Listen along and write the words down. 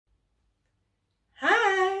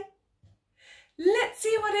Let's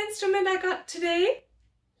see what instrument I got today.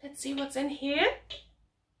 Let's see what's in here.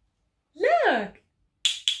 Look!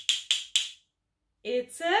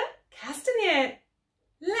 It's a castanet.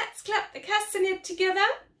 Let's clap the castanet together.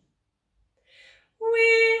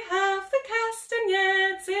 We have the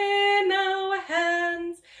castanets in our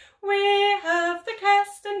hands. We have the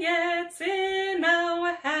castanets in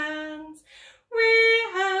our hands. We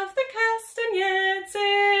have the castanets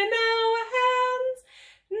in our hands.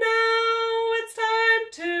 Now it's time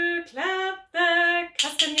to clap the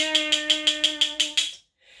castanet.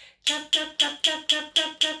 Clap, clap, clap, clap, clap,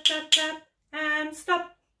 clap, clap, clap, clap, and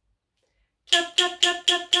stop. Clap, clap, clap,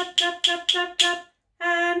 clap, clap, clap, clap, clap, clap,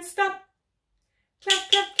 and stop.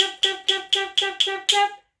 Clap, clap, clap, clap, clap, clap, clap, clap,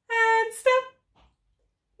 clap, and stop.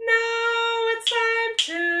 Now it's time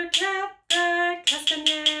to clap the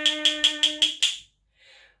castanet.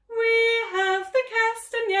 We have the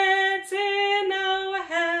castanets in our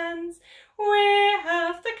hands. We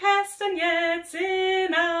have the castanets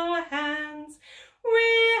in our hands. We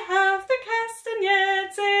have the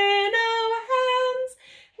castanets in our hands.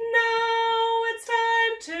 Now it's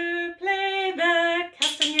time to play the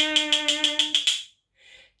castanet.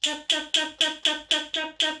 Clap, clap, clap, clap, clap, clap,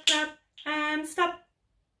 clap, clap, clap, and stop.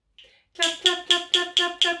 Clap, clap, clap, clap,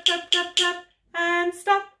 clap, clap, clap, clap, clap, and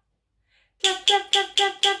stop. Clap, clap, clap,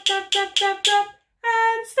 clap, clap, clap, clap, clap, clap,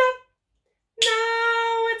 and stop.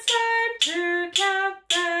 Now it's time to clap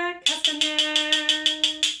the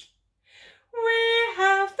castanet. We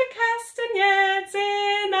have the castanets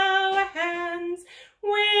in our hands.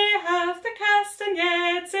 We have the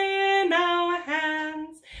castanets in our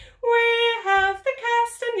hands. We have the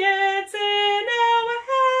castanets in our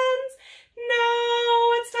hands.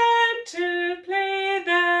 Now it's time to play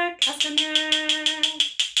the castanet.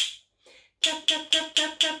 Clap, clap, clap,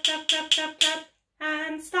 clap, clap, clap, clap, clap, clap,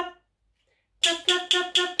 and stop. Clap, clap,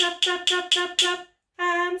 clap, clap, clap, clap, clap, clap, clap,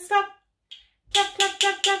 and stop. Clap, clap,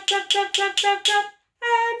 clap, clap, clap, clap, clap, clap, clap,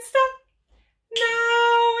 and stop.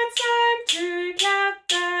 Now it's time to clap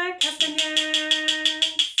the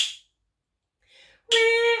castanets. We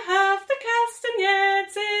have the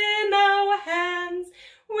castanets in our hands.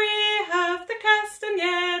 We have the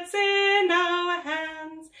castanets in our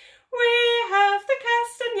hands. We have the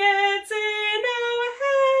castanets in our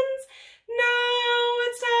hands. Now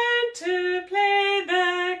it's time to play the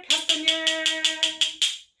castanet.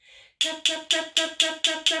 Clap, clap, clap, clap, clap,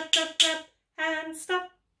 clap, clap, clap, clap, and stop.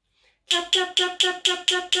 Clap, clap, clap, clap, clap,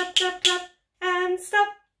 clap, clap, clap, clap, and stop.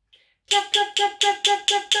 Clap, clap, clap, clap, clap,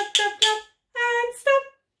 clap, clap, clap, clap, and stop.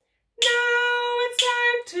 Now it's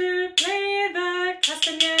time to play the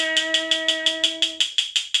castanet.